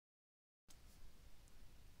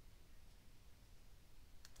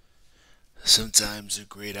Sometimes a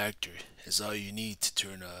great actor is all you need to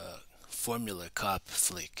turn a formula cop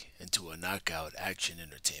flick into a knockout action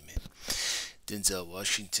entertainment. Denzel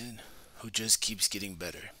Washington, who just keeps getting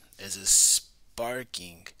better, is a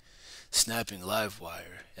sparking, snapping live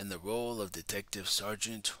wire in the role of Detective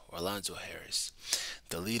Sergeant Orlando Harris,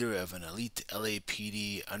 the leader of an elite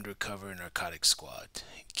LAPD undercover narcotics squad.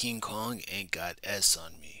 King Kong ain't got S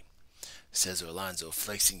on me, says Orlando,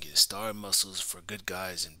 flexing his star muscles for good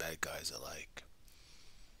guys and bad guys alike.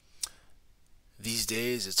 These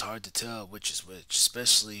days, it's hard to tell which is which,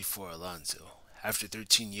 especially for Alonso. After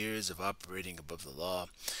 13 years of operating above the law,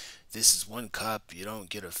 this is one cop you don't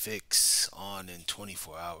get a fix on in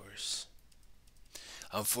 24 hours.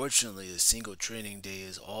 Unfortunately, a single training day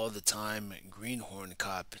is all the time Greenhorn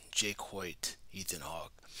cop Jake Hoyt, Ethan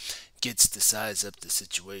Hawke, gets to size up the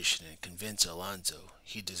situation and convince Alonso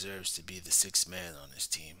he deserves to be the sixth man on his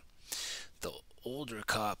team. The older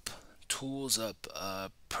cop tools up a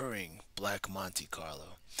purring black Monte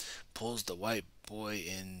Carlo, pulls the white boy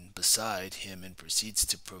in beside him, and proceeds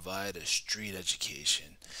to provide a street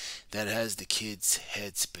education that has the kid's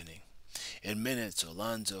head spinning. In minutes,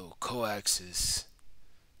 Orlando coaxes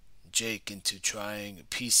Jake into trying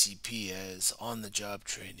PCP as on the job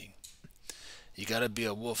training. You gotta be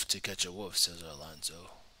a wolf to catch a wolf, says Orlando,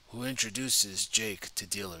 who introduces Jake to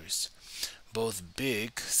dealers. Both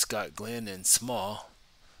big, Scott Glenn, and small,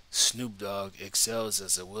 Snoop Dogg, excels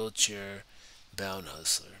as a wheelchair bound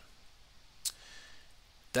hustler.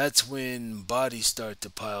 That's when bodies start to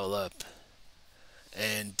pile up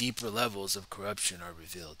and deeper levels of corruption are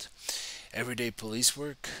revealed. Everyday police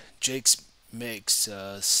work, Jakes makes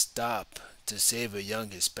a stop to save a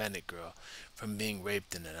young Hispanic girl from being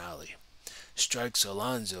raped in an alley. Strikes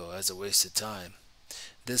Alonzo as a waste of time.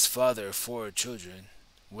 This father of four children,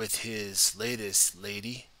 with his latest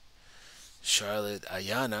lady, Charlotte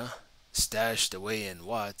Ayana, stashed away in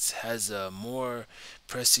Watts, has a more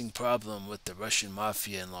pressing problem with the Russian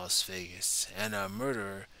mafia in Las Vegas and a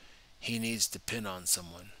murderer he needs to pin on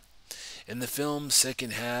someone. In the film's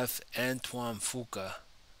second half, Antoine Fuqua,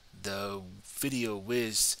 the video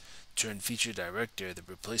whiz turned feature director of The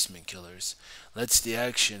Replacement Killers, lets the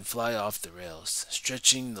action fly off the rails,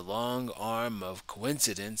 stretching the long arm of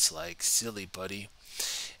coincidence like silly putty,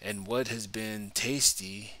 and what has been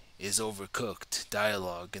tasty is overcooked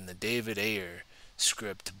dialogue in the David Ayer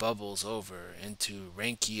script bubbles over into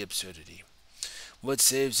ranky absurdity. What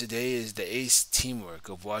saves the day is the ace teamwork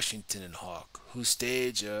of Washington and Hawk, who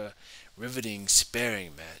stage a riveting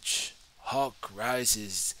sparring match. Hawk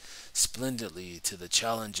rises splendidly to the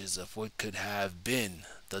challenges of what could have been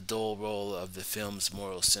the dull role of the film's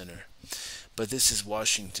moral center. But this is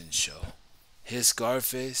Washington's show. His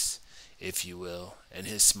Scarface, if you will, and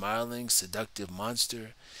his smiling, seductive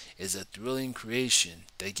monster is a thrilling creation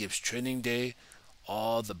that gives Training Day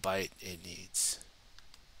all the bite it needs.